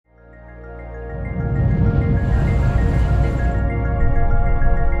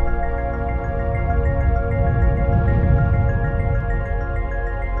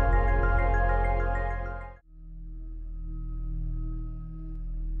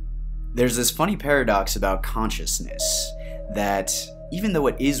There's this funny paradox about consciousness, that even though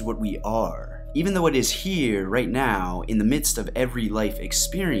it is what we are, even though it is here right now in the midst of every life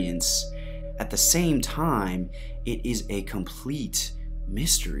experience, at the same time, it is a complete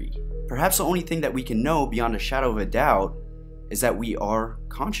mystery. Perhaps the only thing that we can know beyond a shadow of a doubt is that we are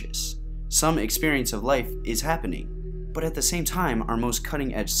conscious. Some experience of life is happening, but at the same time, our most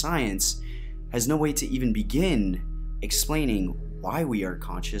cutting-edge science has no way to even begin explaining why we are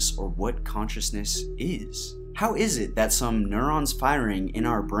conscious or what consciousness is. How is it that some neurons firing in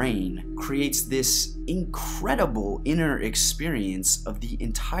our brain creates this incredible inner experience of the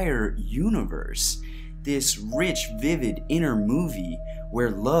entire universe? This rich, vivid inner movie where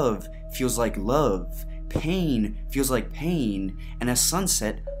love feels like love, pain feels like pain, and a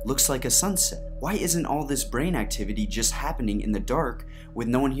sunset looks like a sunset. Why isn't all this brain activity just happening in the dark with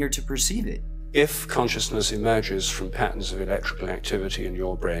no one here to perceive it? If consciousness emerges from patterns of electrical activity in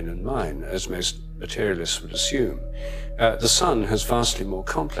your brain and mine, as most materialists would assume, the sun has vastly more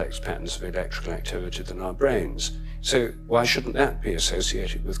complex patterns of electrical activity than our brains. So why shouldn't that be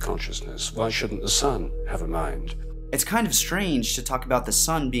associated with consciousness? Why shouldn't the sun have a mind? It's kind of strange to talk about the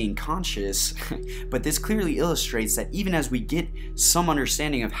sun being conscious, but this clearly illustrates that even as we get some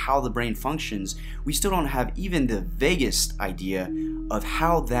understanding of how the brain functions, we still don't have even the vaguest idea of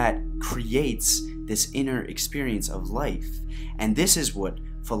how that creates this inner experience of life. And this is what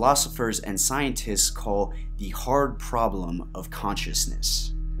philosophers and scientists call the hard problem of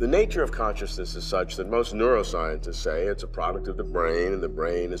consciousness. The nature of consciousness is such that most neuroscientists say it's a product of the brain, and the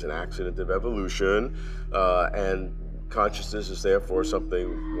brain is an accident of evolution, and consciousness is therefore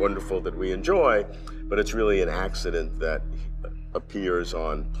something wonderful that we enjoy, but it's really an accident that appears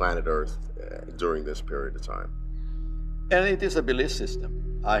on planet Earth during this period of time. And it is a belief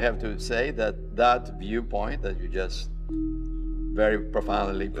system. I have to say that that viewpoint that you just very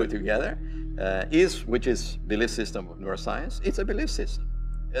profoundly put together which is belief system of neuroscience, it's a belief system.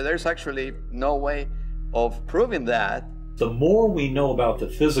 There's actually no way of proving that. The more we know about the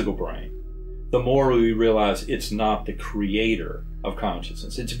physical brain, the more we realize it's not the creator of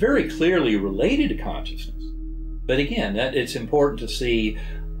consciousness. It's very clearly related to consciousness. But again, it's important to see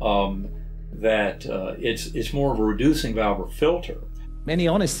that it's more of a reducing valve or filter. Many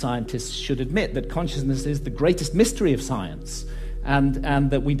honest scientists should admit that consciousness is the greatest mystery of science,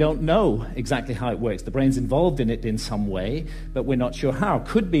 and that we don't know exactly how it works. The brain's involved in it in some way, but we're not sure how.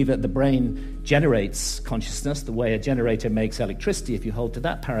 Could be that the brain generates consciousness the way a generator makes electricity. If you hold to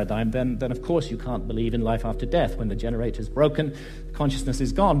that paradigm, then of course you can't believe in life after death. When the generator's broken, consciousness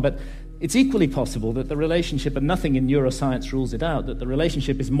is gone. But it's equally possible that the relationship, and nothing in neuroscience rules it out, that the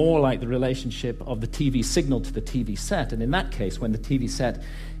relationship is more like the relationship of the TV signal to the TV set. And in that case, when the TV set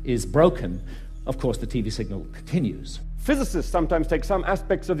is broken, of course the TV signal continues. Physicists sometimes take some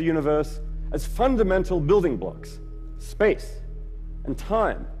aspects of the universe as fundamental building blocks: space and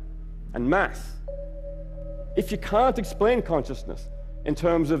time and mass. If you can't explain consciousness in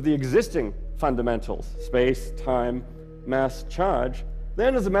terms of the existing fundamentals, space, time, mass, charge,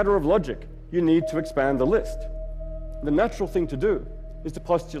 then as a matter of logic, you need to expand the list. The natural thing to do is to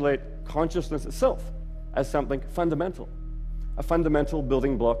postulate consciousness itself as something fundamental, a fundamental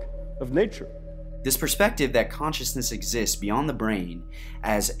building block of nature. This perspective that consciousness exists beyond the brain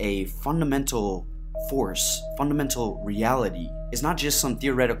as a fundamental force, fundamental reality, is not just some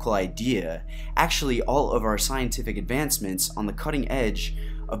theoretical idea. Actually, all of our scientific advancements on the cutting edge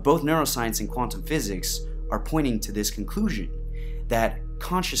of both neuroscience and quantum physics are pointing to this conclusion, that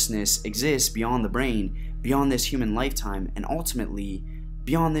consciousness exists beyond the brain, beyond this human lifetime, and ultimately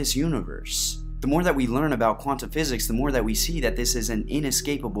beyond this universe. The more that we learn about quantum physics, the more that we see that this is an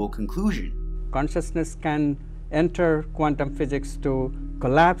inescapable conclusion. Consciousness can enter quantum physics to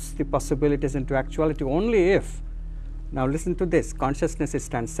collapse the possibilities into actuality only if, now listen to this, consciousness is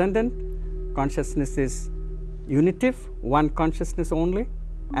transcendent, consciousness is unitive, one consciousness only,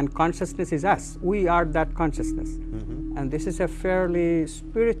 and consciousness is us. We are that consciousness. And this is a fairly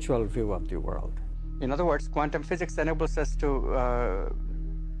spiritual view of the world. In other words, quantum physics enables us to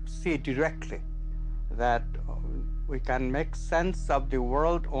see directly that we can make sense of the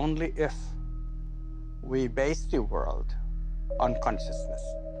world only if we base the world on consciousness.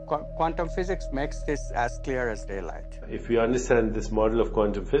 Quantum physics makes this as clear as daylight. If we understand this model of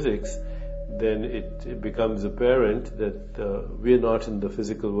quantum physics, then it becomes apparent that we are not in the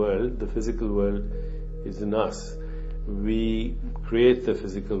physical world. The physical world is in us. We create the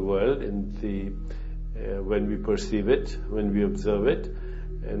physical world when we perceive it, when we observe it.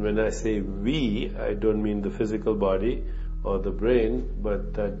 And when I say we, I don't mean the physical body or the brain,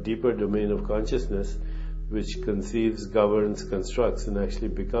 but that deeper domain of consciousness which conceives, governs, constructs, and actually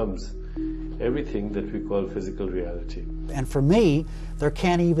becomes everything that we call physical reality. And for me, there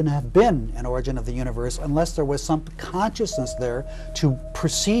can't even have been an origin of the universe unless there was some consciousness there to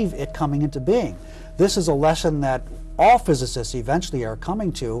perceive it coming into being. This is a lesson that all physicists eventually are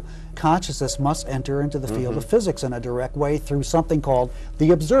coming to. Consciousness must enter into the field of physics in a direct way through something called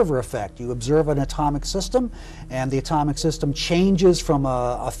the observer effect. You observe an atomic system, and the atomic system changes from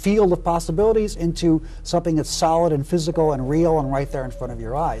a field of possibilities into something that's solid and physical and real and right there in front of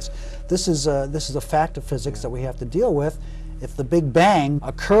your eyes. This is a fact of physics that we have to deal with. If the Big Bang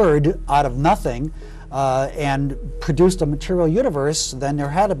occurred out of nothing and produced a material universe, then there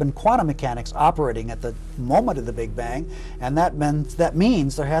had to have been quantum mechanics operating at the moment of the Big Bang, and that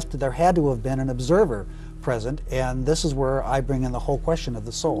means there had to have been an observer present, and this is where I bring in the whole question of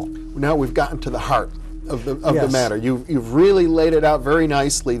the soul. Now we've gotten to the heart of the matter. You've really laid it out very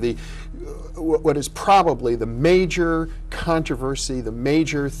nicely. What is probably the major controversy, the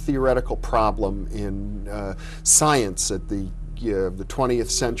major theoretical problem in science at the 20th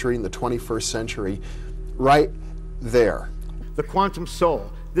century and the 21st century, right there. The quantum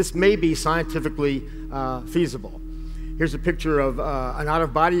soul. This may be scientifically feasible. Here's a picture of an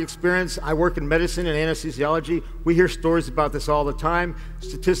out-of-body experience. I work in medicine and anesthesiology. We hear stories about this all the time.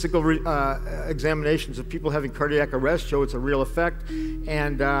 Statistical examinations of people having cardiac arrest show it's a real effect,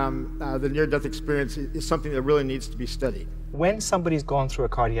 and the near-death experience is something that really needs to be studied. When somebody's gone through a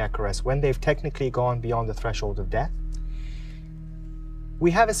cardiac arrest, when they've technically gone beyond the threshold of death,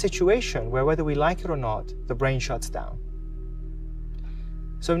 we have a situation where, whether we like it or not, the brain shuts down.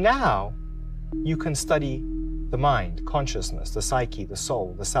 So now you can study the mind, consciousness, the psyche, the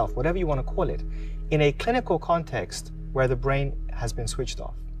soul, the self, whatever you want to call it, in a clinical context where the brain has been switched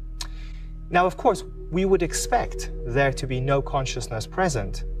off. Now, of course, we would expect there to be no consciousness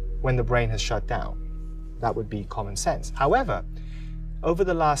present when the brain has shut down. That would be common sense. However, over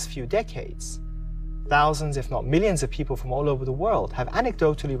the last few decades, thousands, if not millions of people from all over the world have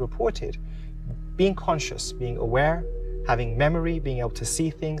anecdotally reported being conscious, being aware, having memory, being able to see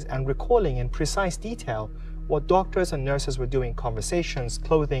things, and recalling in precise detail what doctors and nurses were doing, conversations,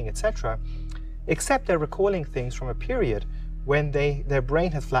 clothing, etc., except they're recalling things from a period when their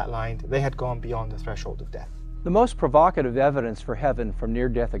brain had flatlined, they had gone beyond the threshold of death. The most provocative evidence for heaven from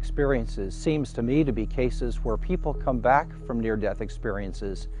near-death experiences seems to me to be cases where people come back from near-death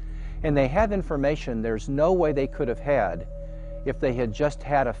experiences and they have information there's no way they could have had if they had just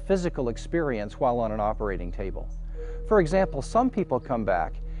had a physical experience while on an operating table. For example, some people come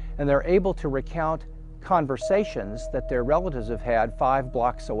back and they're able to recount conversations that their relatives have had 5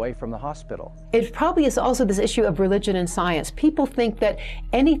 blocks away from the hospital. It probably is also this issue of religion and science. People think that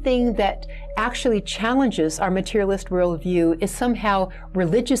anything that actually challenges our materialist worldview is somehow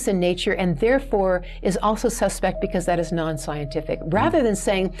religious in nature and therefore is also suspect because that is non-scientific. Rather than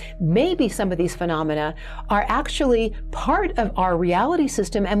saying maybe some of these phenomena are actually part of our reality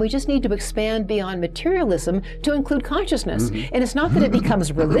system and we just need to expand beyond materialism to include consciousness. And it's not that it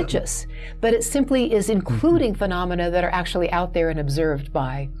becomes religious, but it simply is including phenomena that are actually out there and observed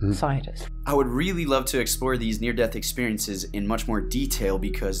by scientists. I would really love to explore these near-death experiences in much more detail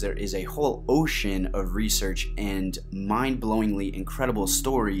because there is a whole ocean of research and mind-blowingly incredible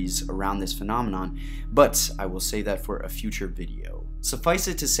stories around this phenomenon, but I will save that for a future video. Suffice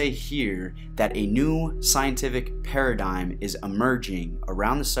it to say here that a new scientific paradigm is emerging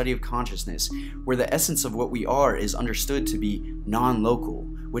around the study of consciousness where the essence of what we are is understood to be non-local,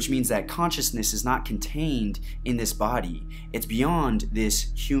 which means that consciousness is not contained in this body. It's beyond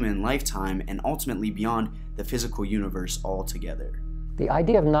this human lifetime and ultimately beyond the physical universe altogether. The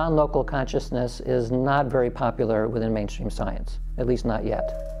idea of non-local consciousness is not very popular within mainstream science, at least not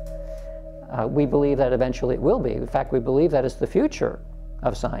yet. We believe that eventually it will be. In fact, we believe that it's the future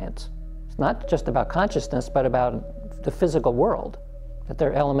of science. It's not just about consciousness, but about the physical world, that there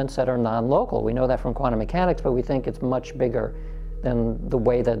are elements that are non-local. We know that from quantum mechanics, but we think it's much bigger than the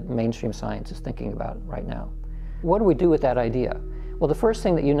way that mainstream science is thinking about it right now. What do we do with that idea? Well, the first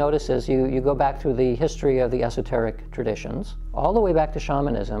thing that you notice is you go back through the history of the esoteric traditions, all the way back to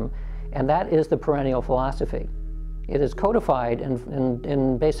shamanism, and that is the perennial philosophy. It is codified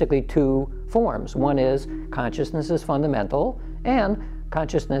in basically 2 forms. One is consciousness is fundamental, and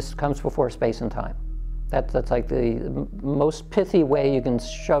consciousness comes before space and time. That's like the most pithy way you can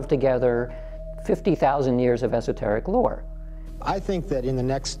shove together 50,000 years of esoteric lore. I think that in the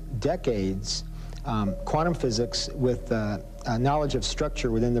next decades, quantum physics with knowledge of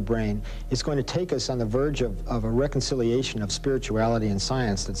structure within the brain is going to take us on the verge of a reconciliation of spirituality and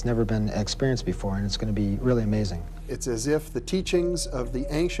science that's never been experienced before, and it's going to be really amazing. It's as if the teachings of the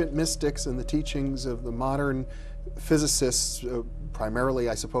ancient mystics and the teachings of the modern physicists, primarily,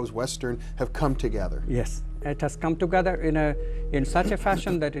 I suppose, Western, have come together. Yes, it has come together in such a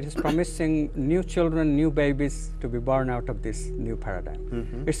fashion that it is promising new children, new babies to be born out of this new paradigm.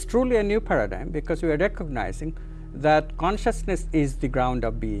 Mm-hmm. It's truly a new paradigm because we are recognizing that consciousness is the ground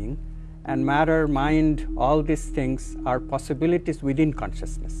of being, and matter, mind, all these things are possibilities within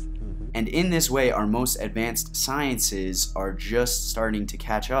consciousness. And in this way, our most advanced sciences are just starting to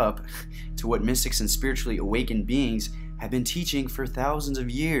catch up to what mystics and spiritually awakened beings have been teaching for thousands of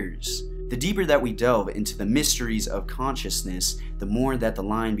years. The deeper that we delve into the mysteries of consciousness, the more that the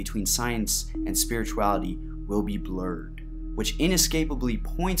line between science and spirituality will be blurred, which inescapably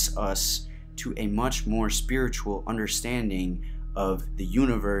points us to a much more spiritual understanding of the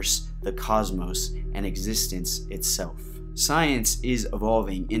universe, the cosmos, and existence itself. Science is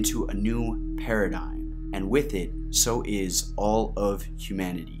evolving into a new paradigm, and with it, so is all of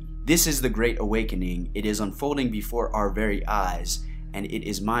humanity. This is the Great Awakening. It is unfolding before our very eyes, and it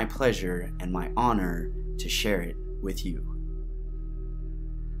is my pleasure and my honor to share it with you.